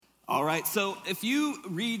All right, so if you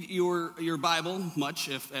read your Bible much,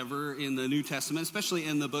 if ever, in the New Testament, especially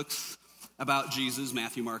in the books about Jesus,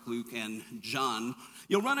 Matthew, Mark, Luke, and John,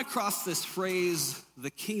 you'll run across this phrase, the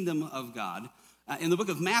kingdom of God. In the book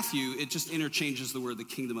of Matthew, it just interchanges the word the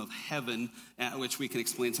kingdom of heaven, which we can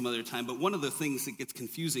explain some other time. But one of the things that gets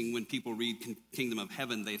confusing when people read kingdom of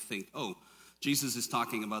heaven, they think, oh, Jesus is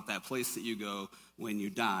talking about that place that you go when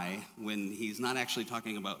you die, when he's not actually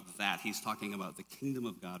talking about that. He's talking about the kingdom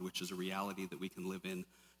of God, which is a reality that we can live in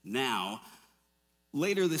now.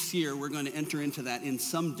 Later this year, we're going to enter into that in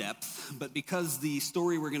some depth, but because the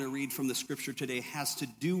story we're going to read from the scripture today has to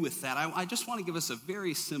do with that, I just want to give us a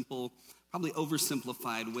very simple, probably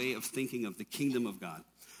oversimplified way of thinking of the kingdom of God.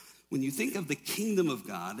 When you think of the kingdom of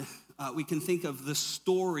God, we can think of the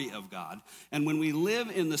story of God. And when we live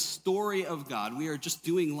in the story of God, we are just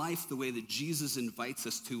doing life the way that Jesus invites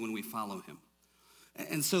us to when we follow him.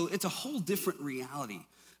 And so it's a whole different reality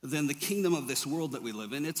than the kingdom of this world that we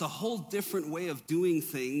live in. It's a whole different way of doing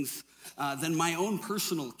things than my own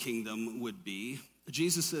personal kingdom would be.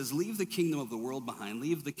 Jesus says, leave the kingdom of the world behind.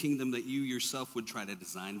 Leave the kingdom that you yourself would try to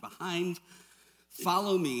design behind.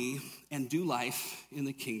 Follow me and do life in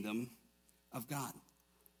the kingdom of God.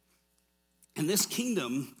 And this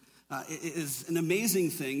kingdom is an amazing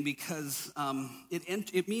thing because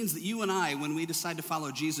it means that you and I, when we decide to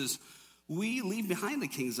follow Jesus, we leave behind the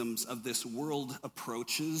kingdoms of this world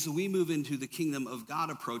approaches. We move into the kingdom of God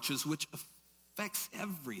approaches, which affects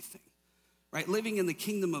everything, right? Living in the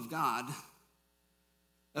kingdom of God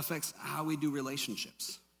affects how we do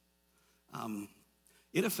relationships.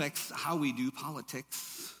 It affects how we do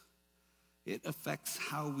politics. It affects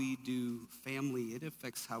how we do family. It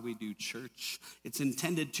affects how we do church. It's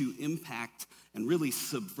intended to impact and really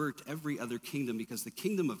subvert every other kingdom because the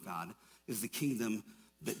kingdom of God is the kingdom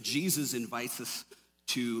that Jesus invites us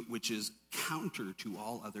to, which is counter to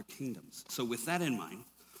all other kingdoms. So with that in mind,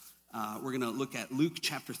 we're going to look at Luke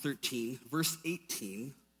chapter 13, verse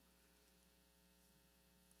 18.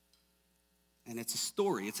 And it's a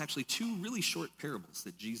story. It's actually two really short parables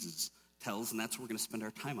that Jesus tells, and that's what we're going to spend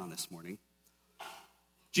our time on this morning.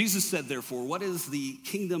 Jesus said, therefore, what is the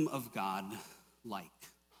kingdom of God like?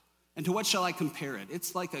 And to what shall I compare it?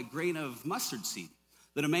 It's like a grain of mustard seed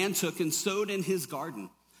that a man took and sowed in his garden,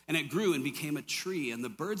 and it grew and became a tree, and the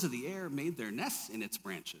birds of the air made their nests in its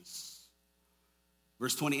branches.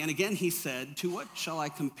 Verse 20, and again he said, to what shall I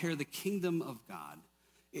compare the kingdom of God?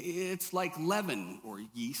 It's like leaven or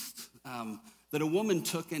yeast that a woman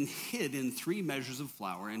took and hid in 3 measures of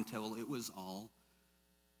flour until it was all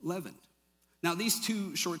leavened. Now, these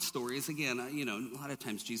two short stories, again, a lot of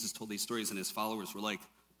times Jesus told these stories and his followers were like,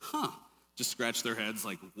 just scratch their heads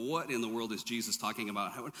like, what in the world is Jesus talking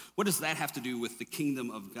about? What does that have to do with the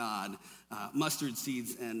kingdom of God? Mustard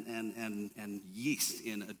seeds and yeast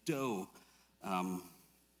in a dough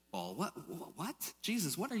ball. What?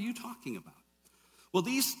 Jesus, what are you talking about? Well,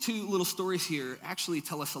 these two little stories here actually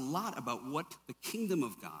tell us a lot about what the kingdom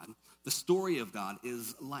of God, the story of God,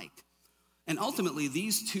 is like. And ultimately,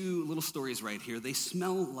 these two little stories right here, they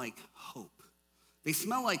smell like hope. They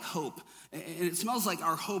smell like hope, and it smells like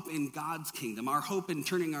our hope in God's kingdom, our hope in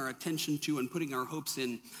turning our attention to and putting our hopes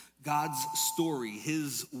in God's story,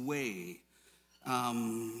 his way.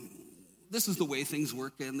 This is the way things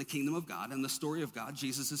work in the kingdom of God, and the story of God.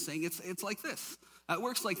 Jesus is saying it's like this. It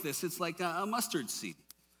works like this. It's like a mustard seed,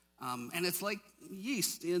 and it's like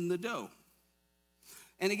yeast in the dough.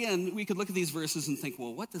 And again, we could look at these verses and think,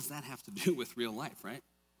 well, what does that have to do with real life, right?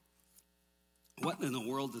 What in the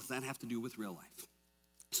world does that have to do with real life?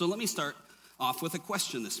 So let me start off with a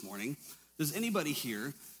question this morning. Does anybody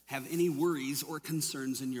here have any worries or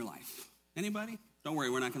concerns in your life? Anybody? Don't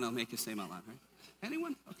worry, we're not going to make you say them out loud, right?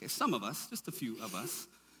 Anyone? Okay, some of us, just a few of us.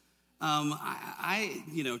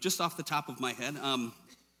 Just off the top of my head,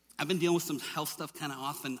 I've been dealing with some health stuff kind of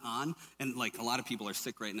off and on, and like a lot of people are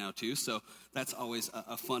sick right now too, so that's always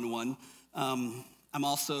a fun one. I'm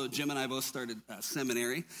also, Jim and I both started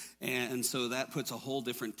seminary, and so that puts a whole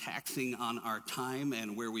different taxing on our time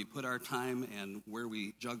and where we put our time and where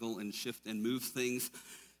we juggle and shift and move things.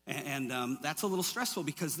 And that's a little stressful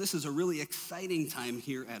because this is a really exciting time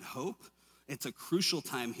here at Hope. It's a crucial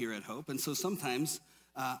time here at Hope, and so sometimes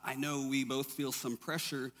I know we both feel some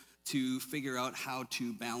pressure to figure out how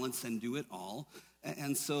to balance and do it all.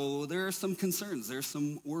 And so there are some concerns, there's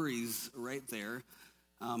some worries right there.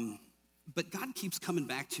 But God keeps coming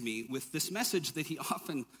back to me with this message that he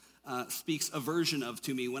often speaks a version of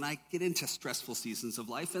to me when I get into stressful seasons of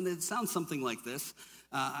life. And it sounds something like this.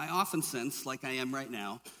 I often sense, like I am right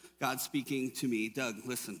now, God speaking to me, Doug,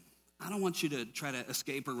 listen, I don't want you to try to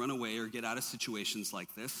escape or run away or get out of situations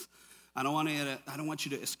like this. I don't want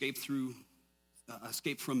you to escape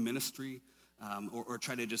from ministry, or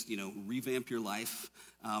try to just, revamp your life.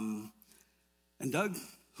 And Doug,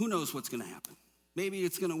 who knows what's going to happen? Maybe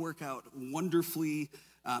it's going to work out wonderfully.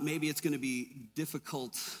 Maybe it's going to be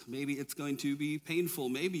difficult. Maybe it's going to be painful.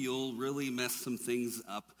 Maybe you'll really mess some things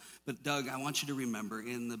up. But Doug, I want you to remember,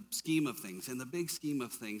 in the scheme of things, in the big scheme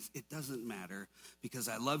of things, it doesn't matter, because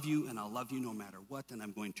I love you and I'll love you no matter what, and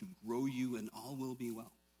I'm going to grow you and all will be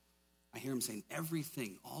well. I hear him saying,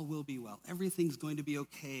 everything, all will be well. Everything's going to be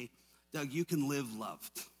okay. Doug, you can live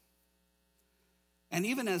loved. And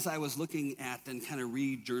even as I was looking at and kind of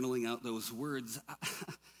re-journaling out those words,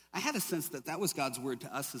 I had a sense that was God's word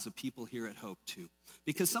to us as a people here at Hope too.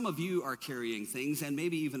 Because some of you are carrying things, and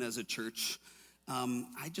maybe even as a church,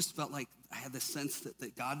 I just felt like I had this sense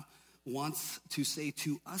that God wants to say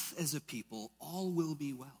to us as a people, all will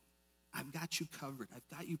be well. I've got you covered.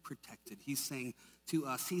 I've got you protected. He's saying to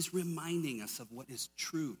us, he's reminding us of what is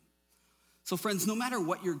true. So friends, no matter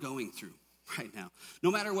what you're going through right now,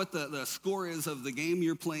 no matter what the score is of the game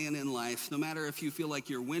you're playing in life, no matter if you feel like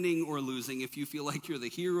you're winning or losing, if you feel like you're the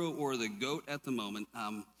hero or the goat at the moment,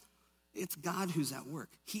 it's God who's at work.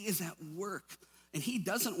 He is at work, and he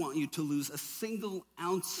doesn't want you to lose a single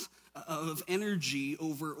ounce of energy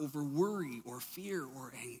over worry or fear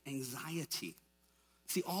or anxiety.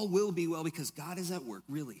 See, all will be well because God is at work,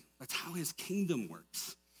 really. That's how his kingdom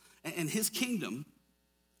works. And his kingdom,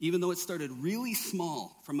 even though it started really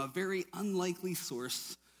small from a very unlikely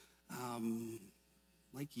source,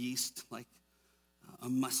 like yeast, like a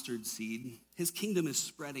mustard seed, his kingdom is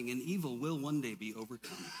spreading, and evil will one day be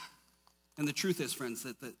overcome. And the truth is, friends,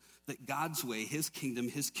 that God's way, his kingdom,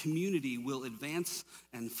 his community will advance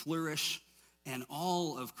and flourish, and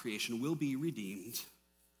all of creation will be redeemed.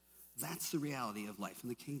 That's the reality of life in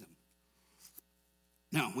the kingdom.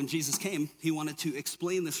 Now, when Jesus came, he wanted to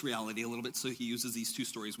explain this reality a little bit, so he uses these two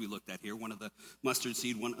stories we looked at here, one of the mustard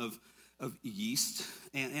seed, one of yeast.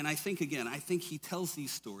 And I think he tells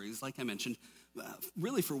these stories, like I mentioned,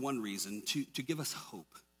 really for one reason, to give us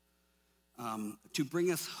hope, to bring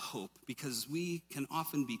us hope, because we can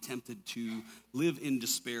often be tempted to live in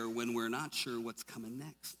despair when we're not sure what's coming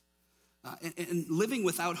next. And living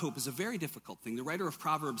without hope is a very difficult thing. The writer of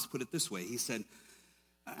Proverbs put it this way. He said,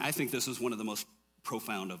 I think this is one of the most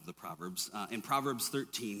profound of the Proverbs. In Proverbs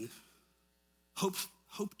 13,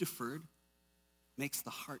 hope deferred makes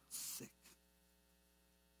the heart sick,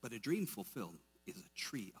 but a dream fulfilled is a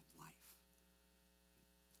tree of life.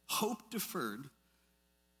 Hope deferred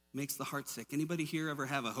makes the heart sick. Anybody here ever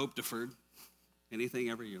have a hope deferred?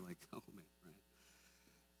 Anything ever? You're like, oh man.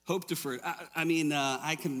 Hope deferred.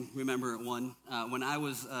 I can remember one. When I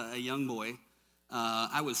was a young boy,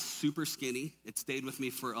 I was super skinny. It stayed with me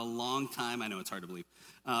for a long time. I know it's hard to believe.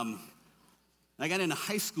 I got into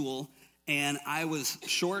high school, and I was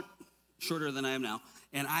shorter than I am now,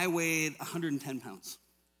 and I weighed 110 pounds.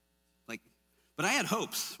 But I had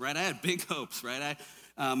hopes, right? I had big hopes, right?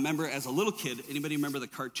 I remember as a little kid, anybody remember the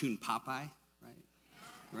cartoon Popeye?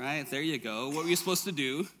 Right, there you go. What were you supposed to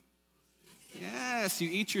do? Yes, you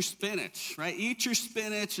eat your spinach, right? Eat your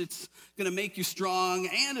spinach. It's going to make you strong,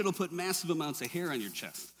 and it'll put massive amounts of hair on your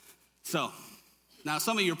chest. So, now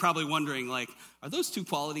some of you are probably wondering, are those two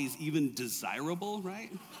qualities even desirable, right?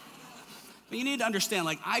 But you need to understand,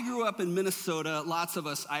 I grew up in Minnesota, lots of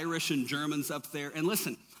us Irish and Germans up there, and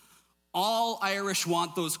listen, all Irish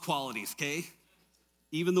want those qualities, okay?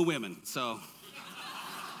 Even the women, so.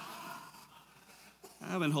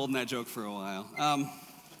 I've been holding that joke for a while.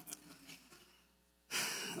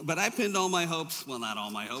 But I pinned all my hopes, well, not all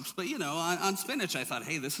my hopes, but, on spinach. I thought,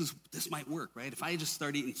 hey, this might work, right? If I just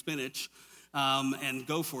start eating spinach and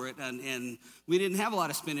go for it. And we didn't have a lot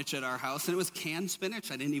of spinach at our house, and it was canned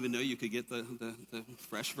spinach. I didn't even know you could get the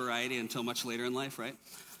fresh variety until much later in life, right?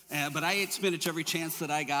 But I ate spinach every chance that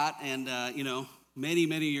I got, and, many,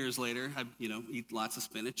 many years later, I, eat lots of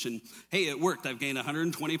spinach. And, hey, it worked. I've gained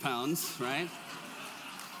 120 pounds, right?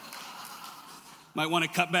 Might want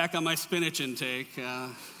to cut back on my spinach intake.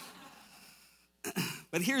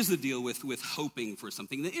 But here's the deal with hoping for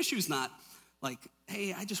something. The issue's not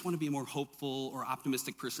hey, I just want to be a more hopeful or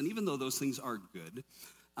optimistic person, even though those things are good.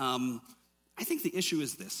 I think the issue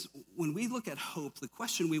is this. When we look at hope, the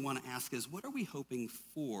question we want to ask is, what are we hoping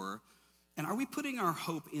for? And are we putting our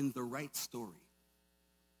hope in the right story?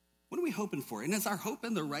 What are we hoping for? And is our hope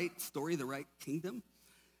in the right story, the right kingdom?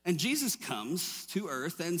 And Jesus comes to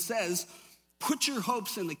earth and says, put your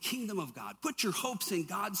hopes in the kingdom of God. Put your hopes in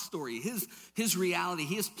God's story, his reality,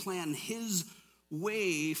 his plan, his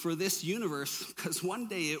way for this universe, because one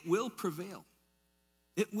day it will prevail.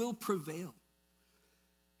 It will prevail.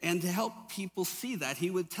 And to help people see that, he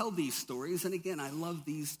would tell these stories. And again, I love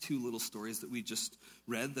these two little stories that we just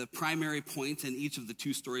read. The primary point in each of the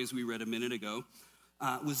two stories we read a minute ago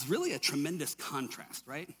was really a tremendous contrast,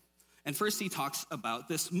 right? And first he talks about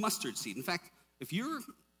this mustard seed. In fact, if you're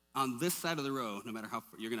on this side of the row, no matter how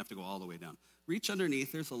far, you're going to have to go all the way down. Reach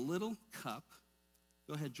underneath. There's a little cup.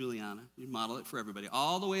 Go ahead, Juliana. You model it for everybody.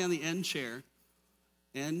 All the way on the end chair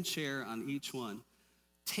on each one.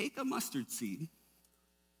 Take a mustard seed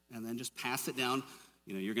and then just pass it down.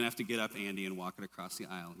 You know, you're going to have to get up, Andy, and walk it across the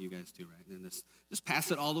aisle. You guys do, right? And just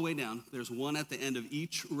pass it all the way down. There's one at the end of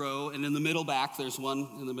each row, and in the middle back, there's one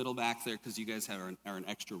in the middle back there because you guys are an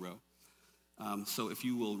extra row. So if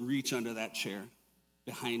you will reach under that chair,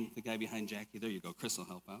 behind the guy behind Jackie, there you go. Chris will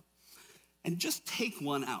help out. And just take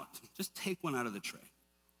one out. Just take one out of the tray.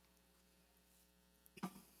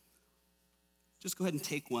 Just go ahead and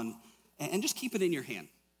take one and just keep it in your hand.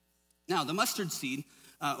 Now, the mustard seed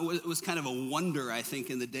was kind of a wonder, I think,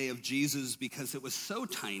 in the day of Jesus because it was so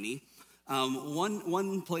tiny.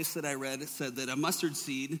 One place that I read said that a mustard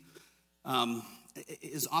seed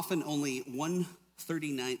is often only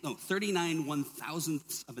 39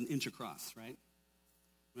 1,000ths of an inch across, right?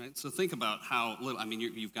 Right? So think about how little, I mean,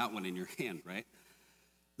 you've got one in your hand, right?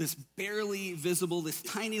 This barely visible, this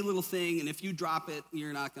tiny little thing, and if you drop it,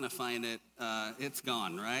 you're not going to find it. It's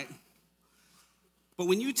gone, right? But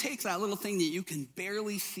when you take that little thing that you can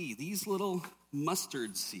barely see, these little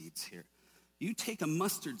mustard seeds here, you take a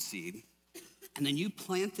mustard seed, and then you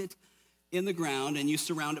plant it in the ground, and you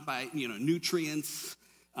surround it by, nutrients,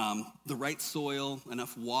 the right soil,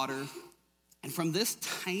 enough water. And from this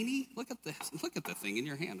tiny, look at the thing in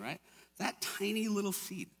your hand, right? That tiny little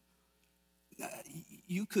seed,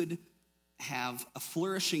 you could have a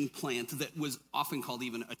flourishing plant that was often called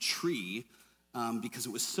even a tree because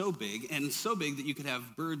it was so big, and so big that you could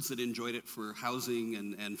have birds that enjoyed it for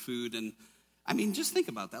housing and food. And I mean, just think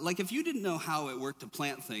about that. Like if you didn't know how it worked to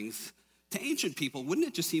plant things, to ancient people, wouldn't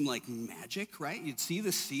it just seem like magic, right? You'd see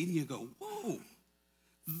the seed and you go, whoa,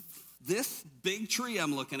 this big tree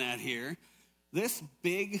I'm looking at here, this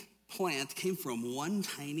big plant came from one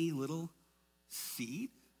tiny little seed?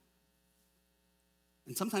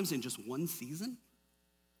 And sometimes in just one season?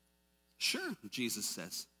 Sure, Jesus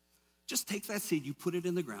says. Just take that seed, you put it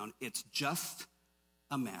in the ground. It's just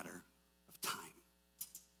a matter of time.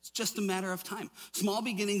 It's just a matter of time. Small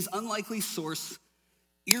beginnings, unlikely source,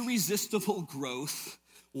 irresistible growth.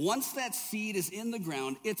 Once that seed is in the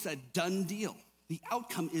ground, it's a done deal. The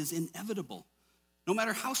outcome is inevitable. No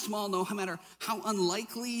matter how small, no matter how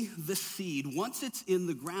unlikely the seed, once it's in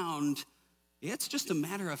the ground, it's just a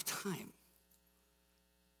matter of time.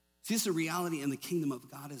 See, this is a reality in the kingdom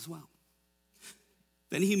of God as well.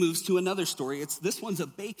 Then he moves to another story. This one's a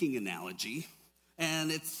baking analogy,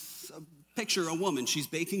 and it's a picture of a woman. She's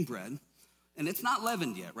baking bread, and it's not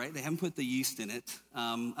leavened yet, right? They haven't put the yeast in it.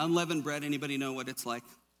 Unleavened bread, anybody know what it's like?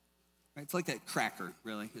 Right? It's like a cracker,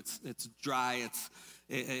 really. It's dry.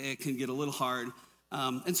 It can get a little hard.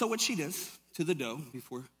 And so what she does to the dough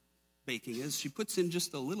before baking is she puts in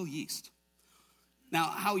just a little yeast. Now,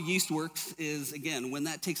 how yeast works is, again, when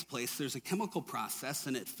that takes place, there's a chemical process,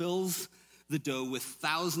 and it fills the dough with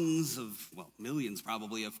thousands of, millions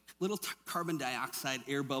probably, of little carbon dioxide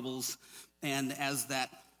air bubbles. And as that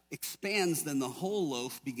expands, then the whole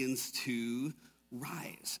loaf begins to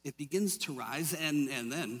rise. It begins to rise, and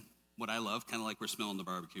then, what I love, kind of like we're smelling the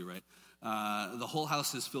barbecue, right? The whole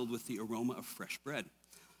house is filled with the aroma of fresh bread.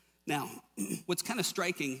 Now, what's kind of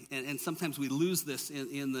striking, and sometimes we lose this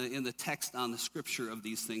in the text on the scripture of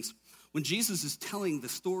these things, when Jesus is telling the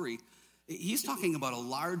story, he's talking about a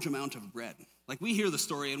large amount of bread. Like we hear the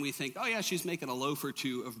story and we think, oh yeah, she's making a loaf or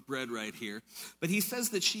two of bread right here. But he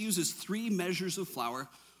says that she uses 3 measures of flour,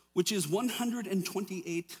 which is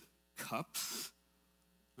 128 cups,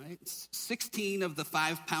 right? 16 of the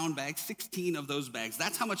 5-pound bags, 16 of those bags.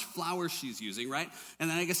 That's how much flour she's using, right? And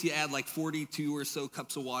then I guess you add like 42 or so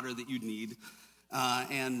cups of water that you'd need.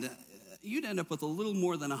 And you'd end up with a little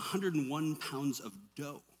more than 101 pounds of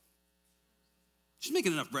dough. She's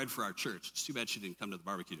making enough bread for our church. It's too bad she didn't come to the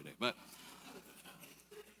barbecue today.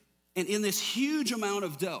 And in this huge amount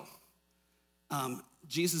of dough,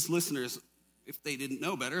 Jesus' listeners, if they didn't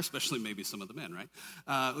know better, especially maybe some of the men,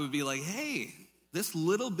 right, would be like, hey, this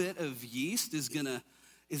little bit of yeast is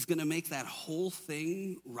gonna make that whole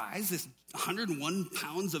thing rise. This 101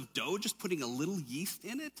 pounds of dough, just putting a little yeast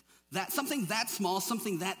in it, that something that small,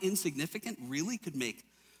 something that insignificant, really could make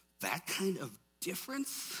that kind of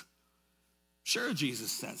difference. Sure,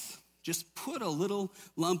 Jesus says, just put a little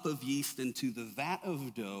lump of yeast into the vat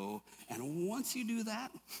of dough, and once you do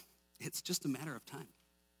that, it's just a matter of time.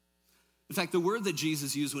 In fact, the word that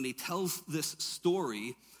Jesus used when he tells this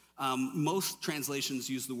story, most translations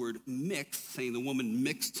use the word mixed, saying the woman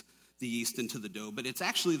mixed the yeast into the dough, but it's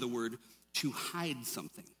actually the word to hide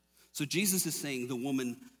something. So Jesus is saying the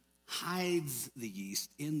woman hides the yeast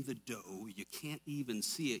in the dough. You can't even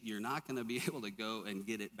see it. You're not going to be able to go and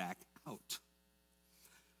get it back out.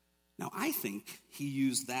 Now, I think he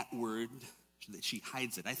used that word, that she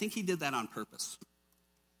hides it. I think he did that on purpose.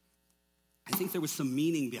 I think there was some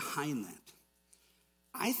meaning behind that.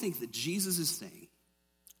 I think that Jesus is saying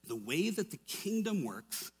the way that the kingdom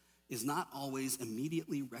works is not always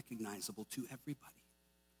immediately recognizable to everybody.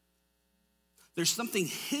 There's something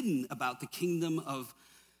hidden about the kingdom of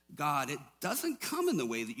God. It doesn't come in the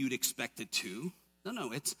way that you'd expect it to.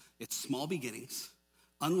 No, it's small beginnings,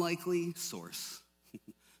 unlikely source,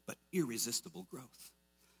 but irresistible growth.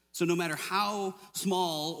 So no matter how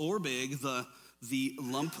small or big the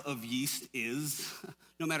lump of yeast is,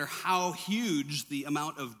 no matter how huge the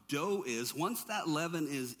amount of dough is, once that leaven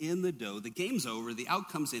is in the dough, the game's over, the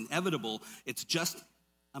outcome's inevitable. It's just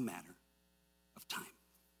a matter of time.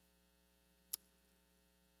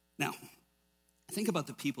 Now, think about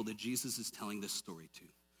the people that Jesus is telling this story to,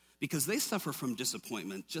 because they suffer from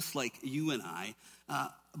disappointment just like you and I,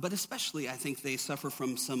 but especially I think they suffer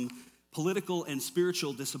from some political and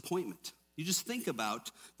spiritual disappointment. You just think about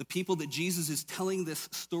the people that Jesus is telling this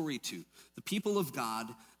story to. The people of God,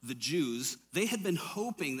 the Jews, they had been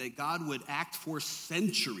hoping that God would act for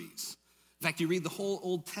centuries. In fact, you read the whole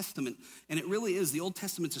Old Testament, and it really is, the Old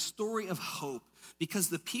Testament's a story of hope, because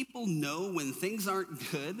the people know when things aren't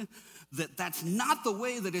good that that's not the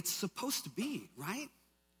way that it's supposed to be, right?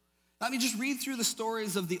 I mean, just read through the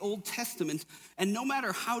stories of the Old Testament, and no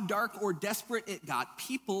matter how dark or desperate it got,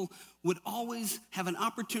 people would always have an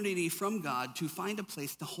opportunity from God to find a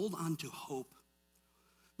place to hold on to hope.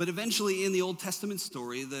 But eventually in the Old Testament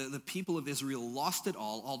story, the people of Israel lost it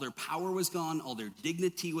all. All their power was gone, all their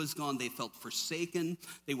dignity was gone. They felt forsaken.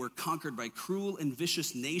 They were conquered by cruel and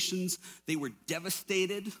vicious nations. They were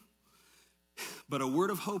devastated. But a word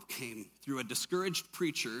of hope came through a discouraged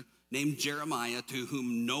preacher named Jeremiah, to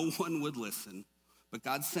whom no one would listen. But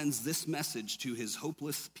God sends this message to his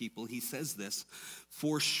hopeless people. He says this,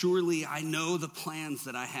 "For surely I know the plans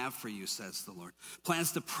that I have for you, says the Lord.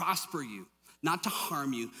 Plans to prosper you, not to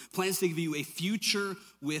harm you. Plans to give you a future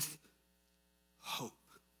with hope."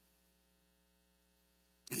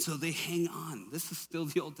 And so they hang on. This is still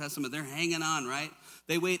the Old Testament. They're hanging on, right?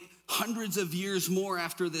 They wait hundreds of years more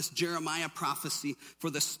after this Jeremiah prophecy for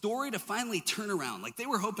the story to finally turn around. Like, they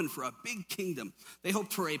were hoping for a big kingdom. They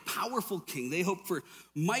hoped for a powerful king. They hoped for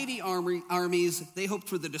mighty armies. They hoped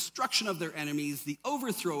for the destruction of their enemies, the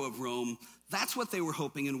overthrow of Rome. That's what they were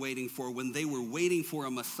hoping and waiting for when they were waiting for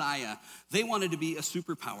a Messiah. They wanted to be a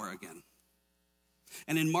superpower again.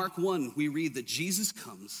 And in Mark 1, we read that Jesus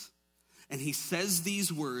comes and he says these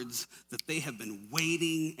words that they have been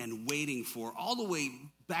waiting and waiting for all the way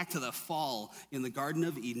back to the fall in the Garden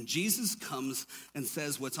of Eden. Jesus comes and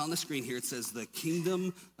says what's on the screen here. It says, "The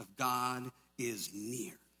kingdom of God is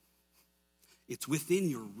near." It's within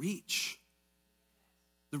your reach.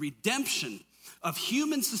 The redemption of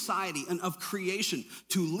human society and of creation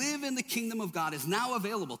to live in the kingdom of God is now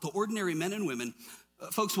available to ordinary men and women.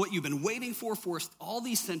 Folks, what you've been waiting for all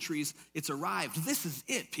these centuries, it's arrived. This is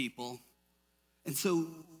it, people. And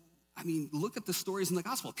so, I mean, look at the stories in the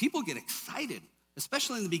gospel. People get excited,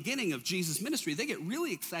 especially in the beginning of Jesus' ministry. They get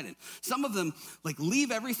really excited. Some of them, leave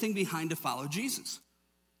everything behind to follow Jesus.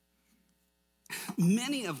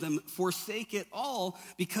 Many of them forsake it all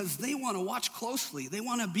because they want to watch closely. They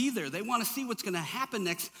want to be there. They want to see what's going to happen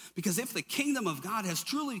next, because if the kingdom of God has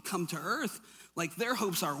truly come to earth, their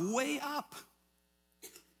hopes are way up.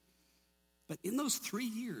 But in those 3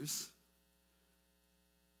 years,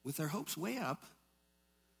 with their hopes way up,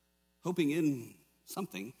 hoping in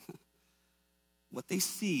something, what they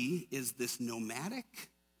see is this nomadic,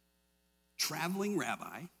 traveling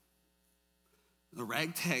rabbi,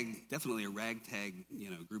 definitely a ragtag,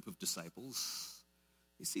 group of disciples.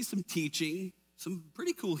 They see some teaching, some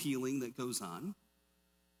pretty cool healing that goes on.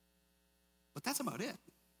 But that's about it.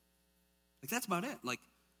 That's about it.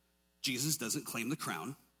 Jesus doesn't claim the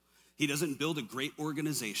crown. He doesn't build a great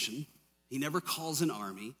organization. He never calls an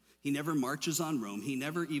army. He never marches on Rome. He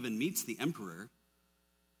never even meets the emperor.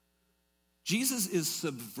 Jesus is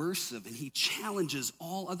subversive and he challenges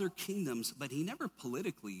all other kingdoms, but he never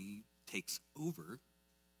politically takes over.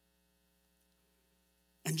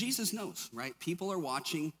 And Jesus knows, right? People are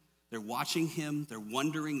watching. They're watching him. They're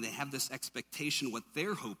wondering. They have this expectation, what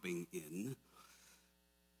they're hoping in.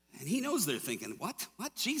 And he knows they're thinking, what?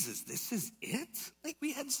 What? Jesus, this is it? Like,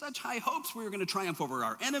 we had such high hopes. We were going to triumph over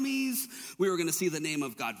our enemies. We were going to see the name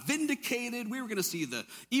of God vindicated. We were going to see the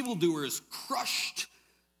evildoers crushed.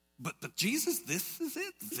 But Jesus, this is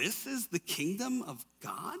it? This is the kingdom of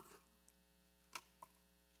God?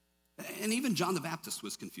 And even John the Baptist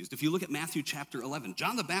was confused. If you look at Matthew chapter 11,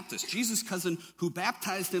 John the Baptist, Jesus' cousin who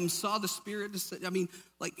baptized him, saw the Spirit.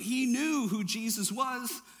 He knew who Jesus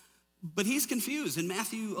was, but he's confused. In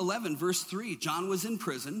Matthew 11, verse 3, John was in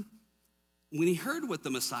prison. When he heard what the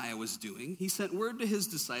Messiah was doing, he sent word to his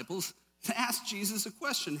disciples to ask Jesus a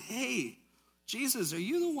question. Hey, Jesus, are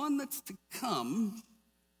you the one that's to come,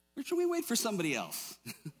 or should we wait for somebody else?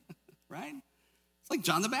 Right? It's like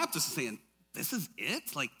John the Baptist is saying, this is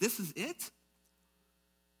it? Like, this is it?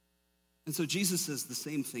 And so Jesus says the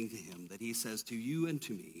same thing to him that he says to you and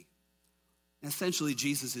to me. Essentially,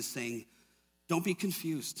 Jesus is saying, don't be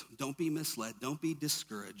confused. Don't be misled. Don't be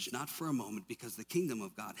discouraged, not for a moment, because the kingdom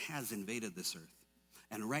of God has invaded this earth.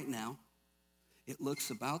 And right now, it looks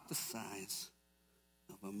about the size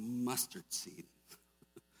of a mustard seed.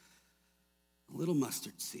 A little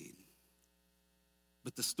mustard seed.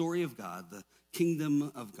 But the story of God, the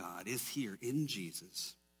kingdom of God, is here in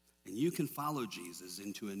Jesus. And you can follow Jesus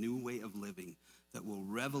into a new way of living that will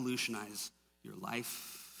revolutionize your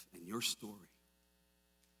life and your story.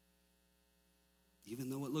 Even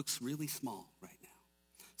though it looks really small right now.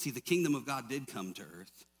 See, the kingdom of God did come to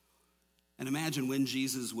earth. And imagine when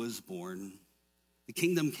Jesus was born, the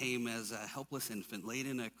kingdom came as a helpless infant laid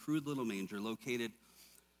in a crude little manger located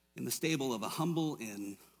in the stable of a humble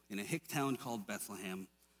inn in a hick town called Bethlehem,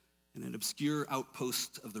 in an obscure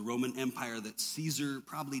outpost of the Roman Empire that Caesar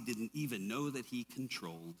probably didn't even know that he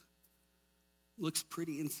controlled. Looks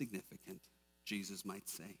pretty insignificant, Jesus might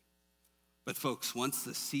say. But folks, once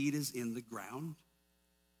the seed is in the ground,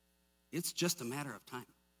 it's just a matter of time.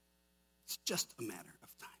 It's just a matter of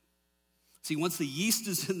time. See, once the yeast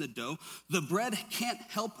is in the dough, the bread can't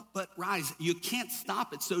help but rise. You can't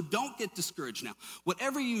stop it, so don't get discouraged now.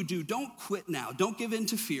 Whatever you do, don't quit now. Don't give in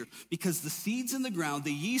to fear, because the seed's in the ground,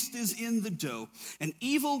 the yeast is in the dough, and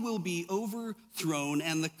evil will be overthrown,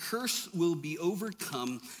 and the curse will be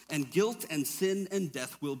overcome, and guilt and sin and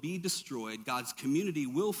death will be destroyed. God's community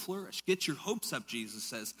will flourish. Get your hopes up, Jesus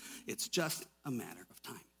says. It's just a matter of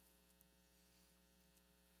time.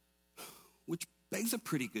 Which begs a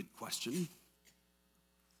pretty good question.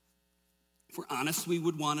 If we're honest, we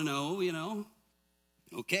would want to know,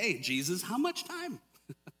 okay, Jesus, how much time?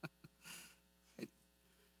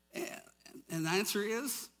 And the answer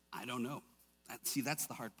is, I don't know. See, that's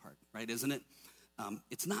the hard part, right, isn't it?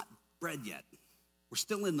 It's not bread yet. We're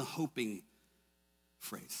still in the hoping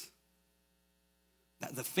phrase.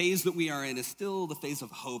 The phase that we are in is still the phase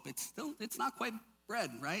of hope. It's not quite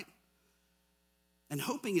bread, right? And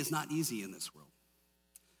hoping is not easy in this world.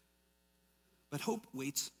 But hope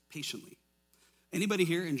waits patiently. Anybody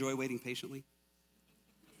here enjoy waiting patiently?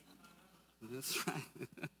 That's right.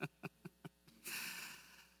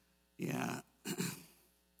 Yeah.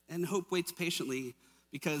 And hope waits patiently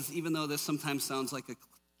because even though this sometimes sounds like a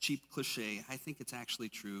cheap cliche, I think it's actually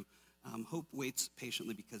true. Hope waits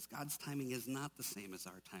patiently because God's timing is not the same as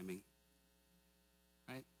our timing.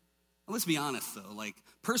 Right? Let's be honest, though.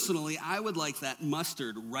 Personally, I would like that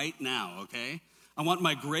mustard right now, okay? I want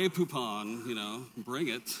my Grey Poupon, bring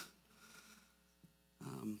it.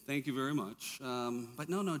 Thank you very much. But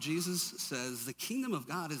no, Jesus says the kingdom of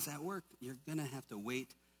God is at work. You're going to have to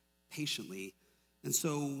wait patiently. And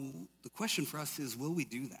so the question for us is, will we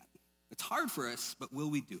do that? It's hard for us, but will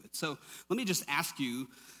we do it? So let me just ask you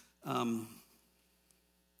a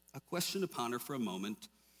question to ponder for a moment.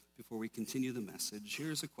 Before we continue the message,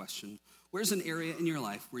 here's a question. Where's an area in your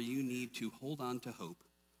life where you need to hold on to hope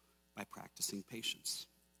by practicing patience?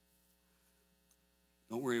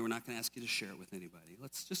 Don't worry, we're not going to ask you to share it with anybody.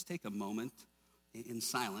 Let's just take a moment in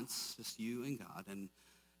silence, just you and God, and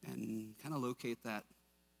kind of locate that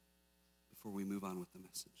before we move on with the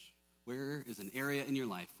message. Where is an area in your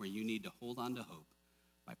life where you need to hold on to hope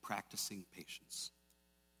by practicing patience?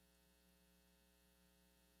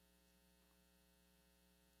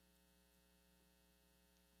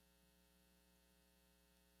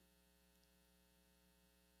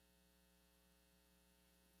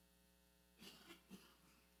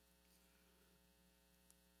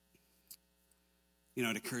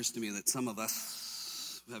 It occurs to me that some of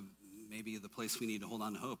us have maybe the place we need to hold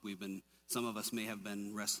on to hope. Some of us may have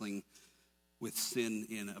been wrestling with sin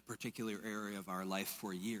in a particular area of our life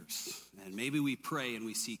for years. And maybe we pray and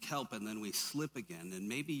we seek help and then we slip again. And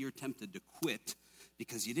maybe you're tempted to quit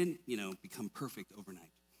because you didn't, become perfect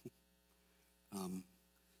overnight.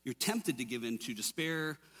 You're tempted to give in to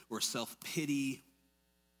despair or self-pity,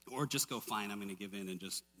 or just go, fine, I'm going to give in and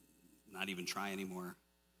just not even try anymore.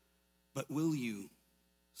 But will you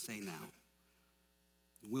say now?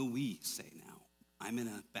 Will we say now? I'm in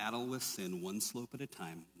a battle with sin, one slope at a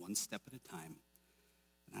time, one step at a time,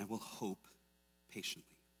 and I will hope patiently.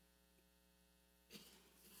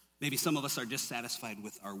 Maybe some of us are dissatisfied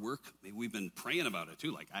with our work. Maybe we've been praying about it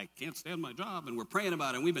too, like I can't stand my job, and we're praying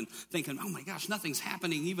about it, and we've been thinking, oh my gosh, nothing's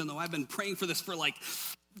happening, even though I've been praying for this for like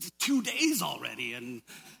 2 days already, and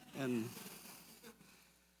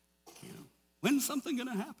when's something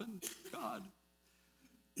gonna happen, God?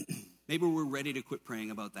 Maybe we're ready to quit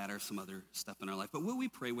praying about that or some other stuff in our life, but will we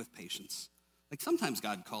pray with patience? Like sometimes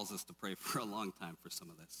God calls us to pray for a long time for some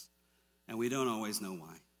of this, and we don't always know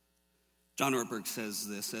why. John Ortberg says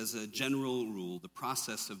this, as a general rule, the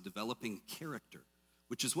process of developing character,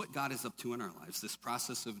 which is what God is up to in our lives, this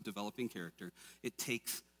process of developing character, it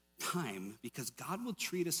takes time because God will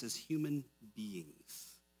treat us as human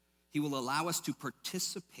beings. He will allow us to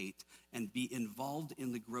participate and be involved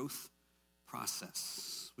in the growth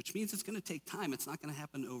process, which means it's going to take time. It's not going to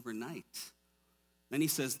happen overnight. Then he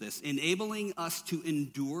says this, enabling us to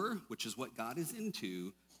endure, which is what God is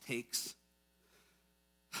into, takes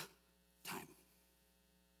time.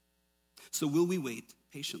 So will we wait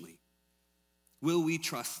patiently? Will we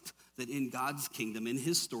trust that in God's kingdom, in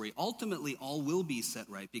his story, ultimately all will be set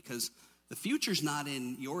right because the future's not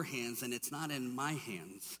in your hands and it's not in my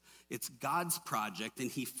hands. It's God's project and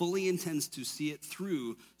he fully intends to see it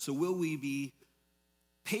through. So will we be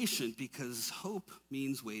patient because hope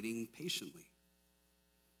means waiting patiently?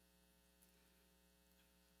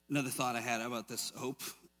 Another thought I had about this hope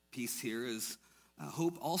piece here is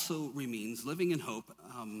hope also means, living in hope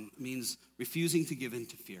means refusing to give in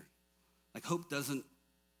to fear. Like hope doesn't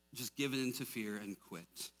just give in to fear and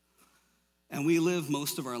quit. And we live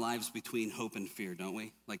most of our lives between hope and fear, don't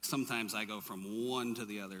we? Like sometimes I go from one to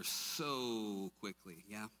the other so quickly,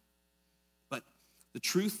 yeah? But the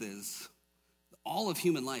truth is, all of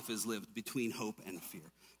human life is lived between hope and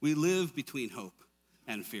fear. We live between hope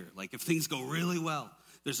and fear. Like if things go really well,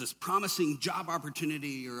 there's this promising job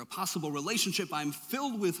opportunity or a possible relationship, I'm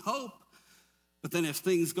filled with hope. But then if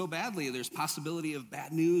things go badly, there's possibility of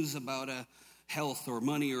bad news about a health or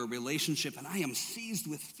money or a relationship, and I am seized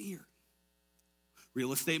with fear.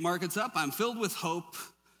 Real estate market's up, I'm filled with hope.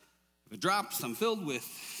 If it drops, I'm filled with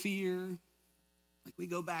fear. Like we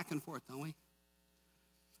go back and forth, don't we?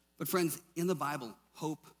 But friends, in the Bible,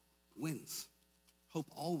 hope wins. Hope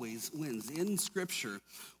always wins. In Scripture,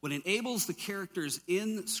 what enables the characters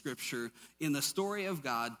in Scripture, in the story of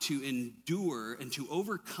God, to endure and to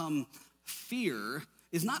overcome fear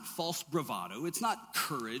is not false bravado. It's not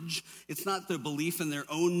courage. It's not the belief in their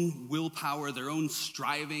own willpower, their own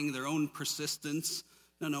striving, their own persistence.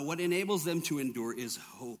 No, what enables them to endure is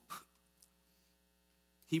hope.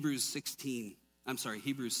 Hebrews 6,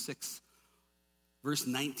 verse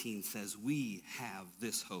 19 says, we have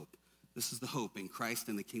this hope. This is the hope in Christ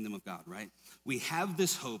and the kingdom of God, right? We have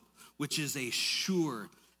this hope, which is a sure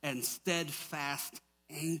and steadfast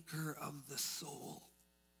anchor of the soul.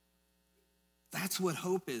 That's what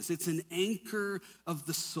hope is. It's an anchor of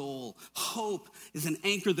the soul. Hope is an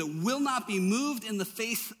anchor that will not be moved in the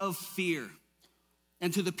face of fear.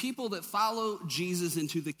 And to the people that follow Jesus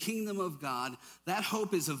into the kingdom of God, that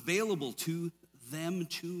hope is available to them,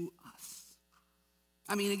 to us.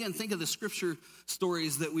 I mean, again, think of the scripture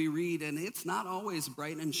stories that we read, and it's not always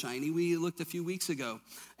bright and shiny. We looked a few weeks ago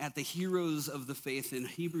at the heroes of the faith in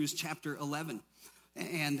Hebrews chapter 11.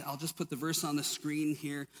 And I'll just put the verse on the screen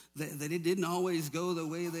here, that it didn't always go the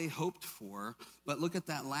way they hoped for. But look at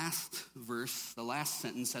that last verse, the last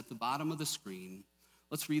sentence at the bottom of the screen.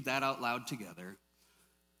 Let's read that out loud together.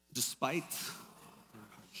 Despite their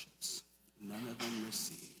hardships, none of them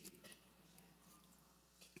received.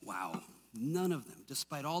 Wow, none of them,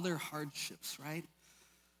 despite all their hardships, right?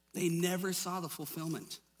 They never saw the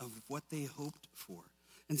fulfillment of what they hoped for.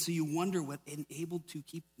 And so you wonder what enabled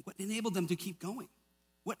them to keep going.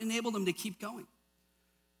 What enabled them to keep going?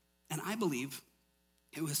 And I believe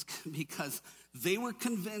it was because they were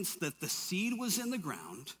convinced that the seed was in the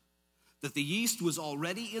ground, that the yeast was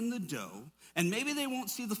already in the dough, and maybe they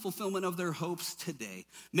won't see the fulfillment of their hopes today.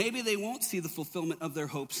 Maybe they won't see the fulfillment of their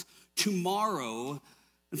hopes tomorrow.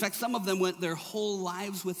 In fact, some of them went their whole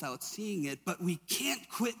lives without seeing it, but we can't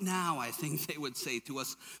quit now, I think they would say to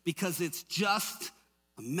us, because it's just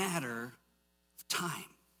a matter of time.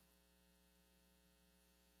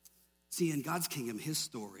 See, in God's kingdom, his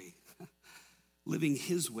story, living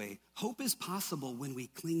his way, hope is possible when we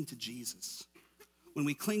cling to Jesus. When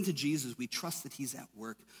we cling to Jesus, we trust that he's at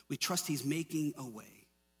work. We trust he's making a way.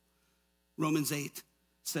 Romans 8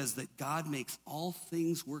 says that God makes all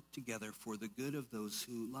things work together for the good of those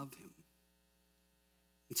who love him.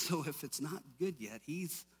 And so if it's not good yet,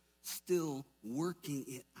 he's still working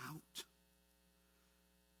it out.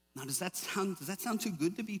 Now, does that sound too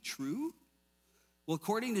good to be true? Well,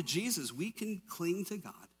 according to Jesus, we can cling to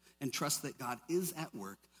God and trust that God is at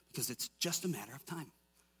work because it's just a matter of time.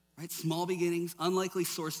 Right? Small beginnings, unlikely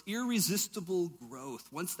source, irresistible growth.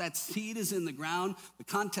 Once that seed is in the ground, the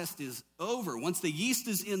contest is over. Once the yeast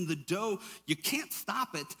is in the dough, you can't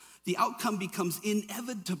stop it. The outcome becomes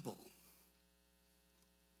inevitable.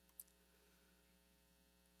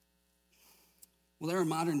 Well, there are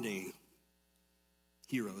modern day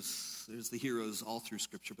heroes. There's the heroes all through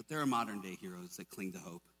Scripture, but there are modern day heroes that cling to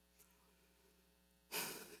hope.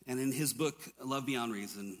 And in his book, Love Beyond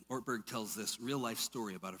Reason, Ortberg tells this real-life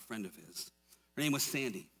story about a friend of his. Her name was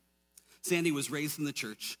Sandy. Sandy was raised in the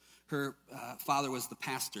church. Her father was the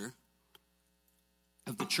pastor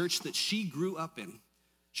of the church that she grew up in.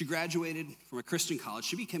 She graduated from a Christian college.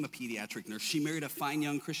 She became a pediatric nurse. She married a fine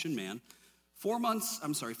young Christian man. 4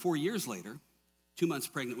 years later, 2 months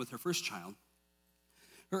pregnant with her first child,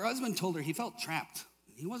 her husband told her he felt trapped.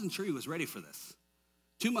 He wasn't sure he was ready for this.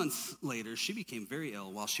 2 months later, she became very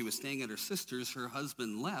ill. While she was staying at her sister's, her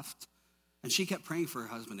husband left, and she kept praying for her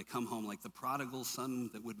husband to come home like the prodigal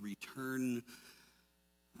son that would return.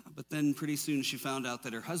 But then pretty soon she found out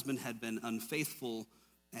that her husband had been unfaithful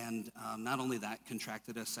and not only that,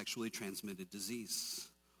 contracted a sexually transmitted disease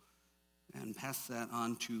and passed that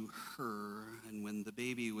on to her. And when the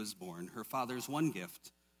baby was born, her father's one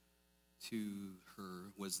gift to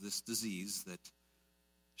her was this disease that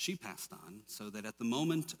she passed on, so that at the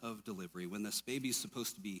moment of delivery, when this baby is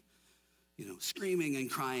supposed to be, screaming and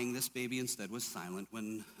crying, this baby instead was silent.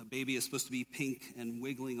 When a baby is supposed to be pink and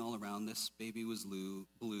wiggling all around, this baby was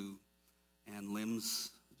blue, and limbs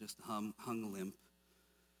just hung limp.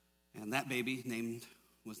 And that baby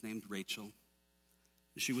was named Rachel.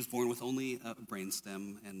 She was born with only a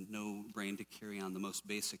brainstem and no brain to carry on the most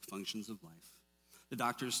basic functions of life. The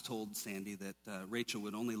doctors told Sandy that Rachel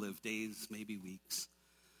would only live days, maybe weeks.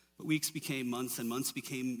 But weeks became months and months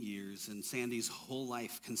became years, and Sandy's whole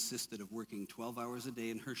life consisted of working 12 hours a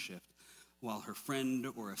day in her shift while her friend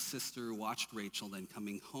or a sister watched Rachel, then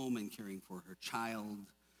coming home and caring for her child.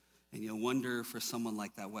 And you'll wonder, for someone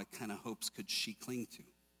like that, what kind of hopes could she cling to?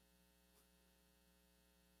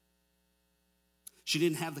 She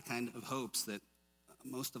didn't have the kind of hopes that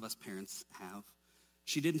most of us parents have.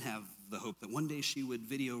 She didn't have the hope that one day she would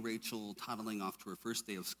video Rachel toddling off to her first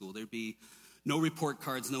day of school. There'd be no report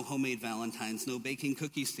cards, no homemade Valentines, no baking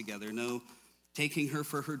cookies together, no taking her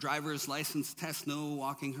for her driver's license test, no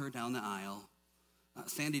walking her down the aisle.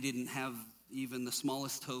 Sandy didn't have even the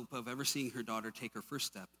smallest hope of ever seeing her daughter take her first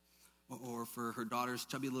step, or for her daughter's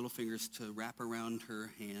chubby little fingers to wrap around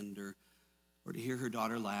her hand, or to hear her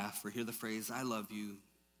daughter laugh, or hear the phrase, "I love you,"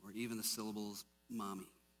 or even the syllables, "Mommy."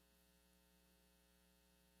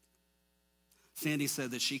 Sandy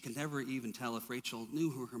said that she could never even tell if Rachel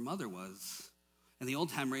knew who her mother was. And the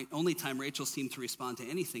only time Rachel seemed to respond to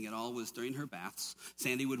anything at all was during her baths.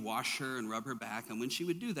 Sandy would wash her and rub her back, and when she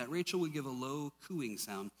would do that, Rachel would give a low cooing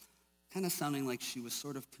sound, kind of sounding like she was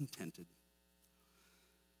sort of contented.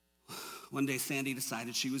 One day, Sandy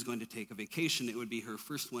decided she was going to take a vacation. It would be her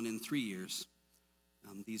first one in 3 years.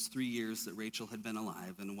 These 3 years that Rachel had been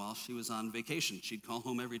alive, and while she was on vacation, she'd call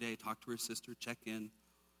home every day, talk to her sister, check in.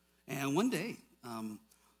 And one day,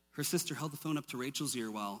 her sister held the phone up to Rachel's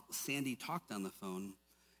ear while Sandy talked on the phone.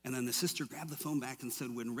 And then the sister grabbed the phone back and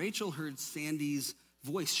said, when Rachel heard Sandy's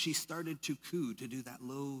voice, she started to coo, to do that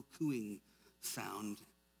low cooing sound,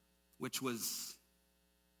 which was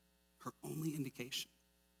her only indication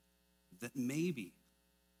that maybe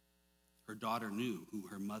her daughter knew who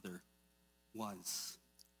her mother was.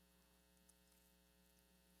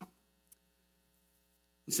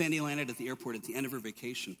 When Sandy landed at the airport at the end of her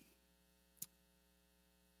vacation,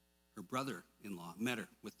 her brother-in-law met her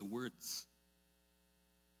with the words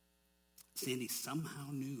Sandy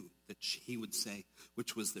somehow knew that he would say,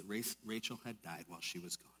 which was that Rachel had died while she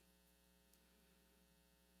was gone.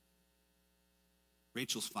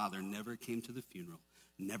 Rachel's father never came to the funeral,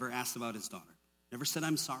 never asked about his daughter, never said,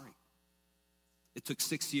 "I'm sorry." It took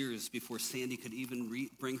 6 years before Sandy could even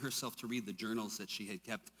bring herself to read the journals that she had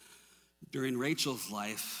kept during Rachel's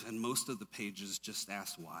life, and most of the pages just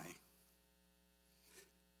asked why.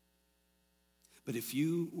 But if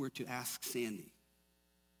you were to ask Sandy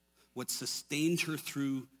what sustained her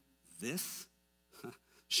through this,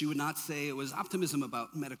 she would not say it was optimism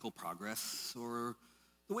about medical progress or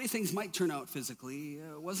the way things might turn out physically.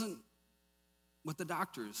 It wasn't what the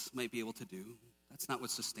doctors might be able to do. That's not what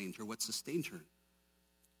sustained her. What sustained her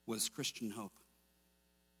was Christian hope.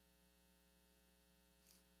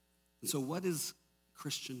 And so what is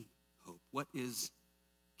Christian hope? What is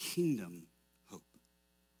kingdom hope?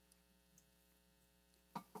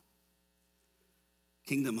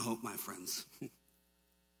 Kingdom hope, my friends.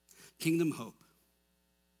 Kingdom hope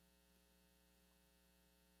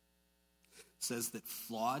says that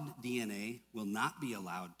flawed DNA will not be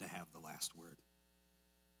allowed to have the last word.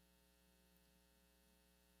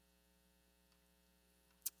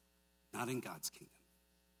 Not in God's kingdom.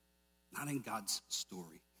 Not in God's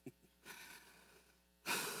story.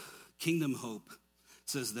 Kingdom hope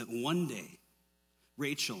says that one day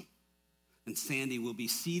Rachel and Sandy will be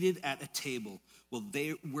seated at a table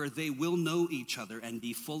where they will know each other and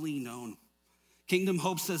be fully known. Kingdom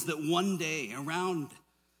hope says that one day around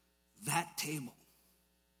that table,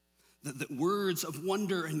 that words of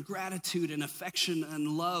wonder and gratitude and affection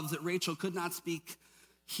and love that Rachel could not speak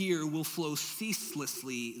here will flow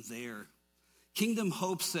ceaselessly there. Kingdom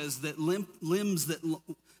hope says that limbs that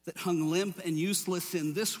hung limp and useless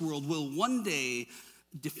in this world will one day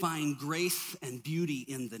define grace and beauty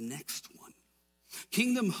in the next one.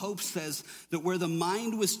 Kingdom hope says that where the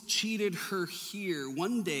mind was cheated her here,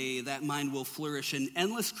 one day that mind will flourish in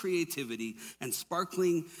endless creativity and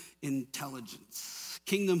sparkling intelligence.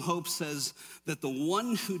 Kingdom hope says that the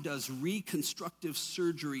one who does reconstructive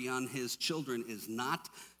surgery on his children is not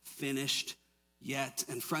finished yet.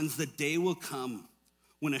 And friends, the day will come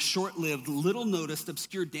when a short-lived, little-noticed,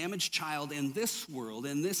 obscure, damaged child in this world,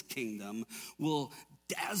 in this kingdom, will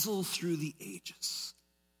dazzle through the ages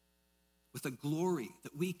with a glory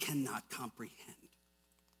that we cannot comprehend.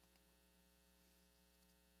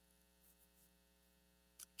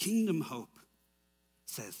 Kingdom hope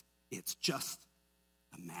says it's just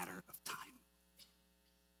a matter of time.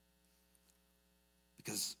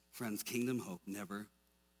 Because, friends, kingdom hope never,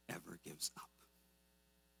 ever gives up.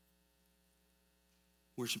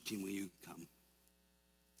 Worship team, will you come?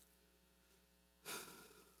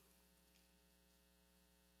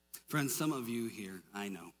 Friends, some of you here, I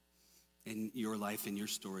know, in your life, in your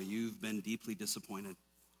story, you've been deeply disappointed.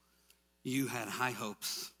 You had high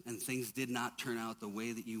hopes, and things did not turn out the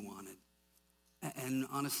way that you wanted. And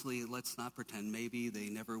honestly, let's not pretend, maybe they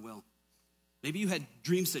never will. Maybe you had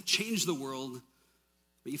dreams that changed the world,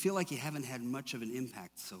 but you feel like you haven't had much of an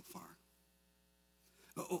impact so far.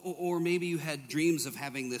 Or maybe you had dreams of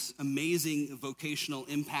having this amazing vocational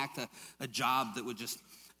impact, a job that would just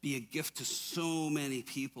be a gift to so many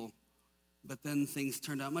people, but then things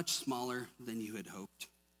turned out much smaller than you had hoped.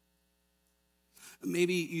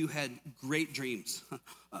 Maybe you had great dreams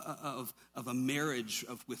of a marriage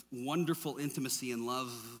with wonderful intimacy and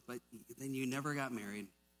love, but then you never got married.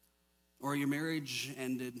 Or your marriage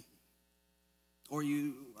ended. Or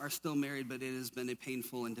you are still married, but it has been a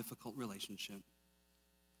painful and difficult relationship.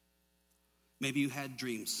 Maybe you had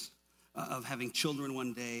dreams of having children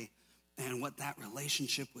one day and what that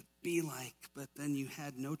relationship would be like, but then you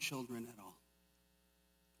had no children at all.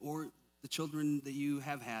 Or the children that you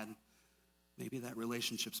have had, maybe that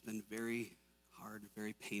relationship's been very hard,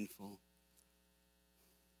 very painful.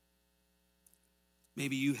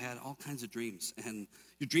 Maybe you had all kinds of dreams, and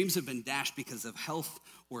your dreams have been dashed because of health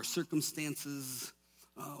or circumstances,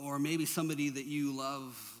 or maybe somebody that you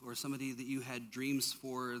love or somebody that you had dreams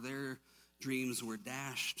for, their dreams were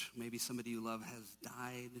dashed. Maybe somebody you love has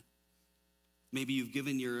died. Maybe you've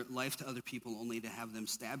given your life to other people only to have them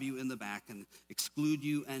stab you in the back and exclude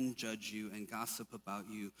you and judge you and gossip about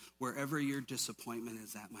you. Wherever your disappointment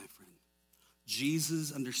is at, my friend,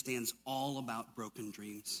 Jesus understands all about broken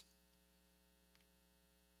dreams.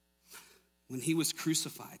 When he was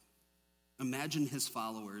crucified, imagine his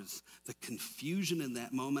followers, the confusion in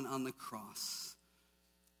that moment on the cross.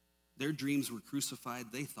 Their dreams were crucified,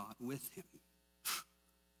 they thought, with him.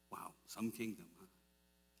 Wow, some kingdom, huh?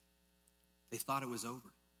 They thought it was over.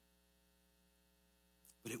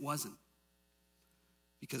 But it wasn't.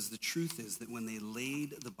 Because the truth is that when they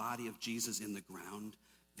laid the body of Jesus in the ground,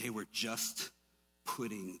 they were just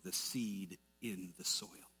putting the seed in the soil.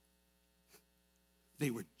 They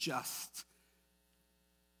were just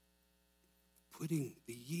putting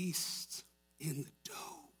the yeast in the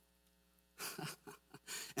dough.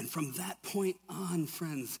 And from that point on,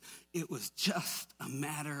 friends, it was just a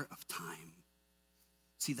matter of time.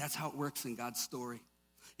 See, that's how it works in God's story,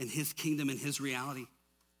 in his kingdom, in his reality.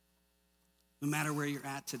 No matter where you're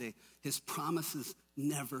at today, his promises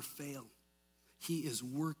never fail. He is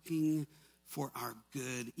working for our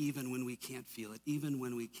good, even when we can't feel it, even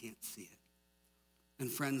when we can't see it.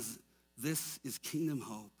 And friends, this is kingdom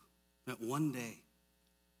hope, that one day,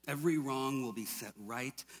 Every wrong will be set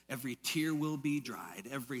right. Every tear will be dried.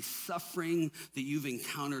 Every suffering that you've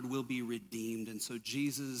encountered will be redeemed. And so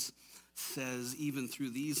Jesus says, even through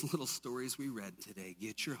these little stories we read today,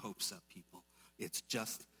 get your hopes up, people. It's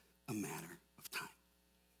just a matter of time.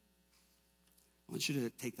 I want you to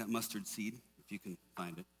take that mustard seed, if you can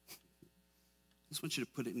find it. I just want you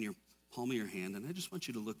to put it in your palm of your hand, and I just want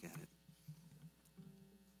you to look at it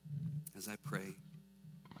as I pray.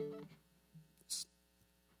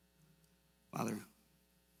 Father,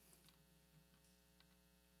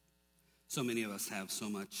 so many of us have so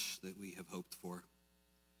much that we have hoped for,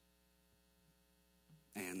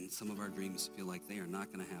 and some of our dreams feel like they are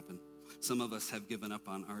not going to happen. Some of us have given up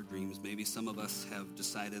on our dreams. Maybe some of us have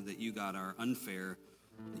decided that you, God, are unfair,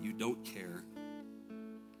 that you don't care.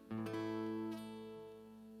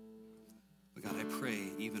 But God, I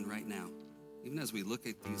pray even right now, even as we look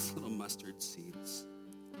at these little mustard seeds,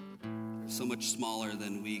 they're so much smaller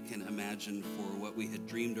than we can imagine for what we had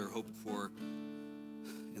dreamed or hoped for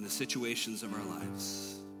in the situations of our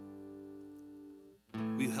lives.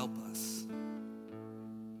 Will you help us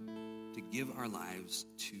to give our lives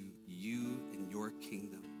to you and your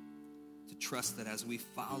kingdom, to trust that as we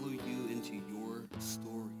follow you into your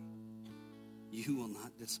story, you will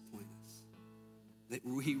not disappoint us, that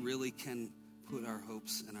we really can put our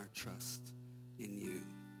hopes and our trust in you.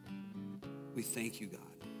 We thank you, God.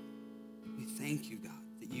 We thank you, God,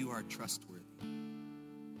 that you are trustworthy.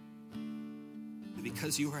 And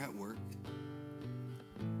because you are at work,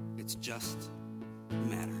 it's just a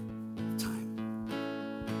matter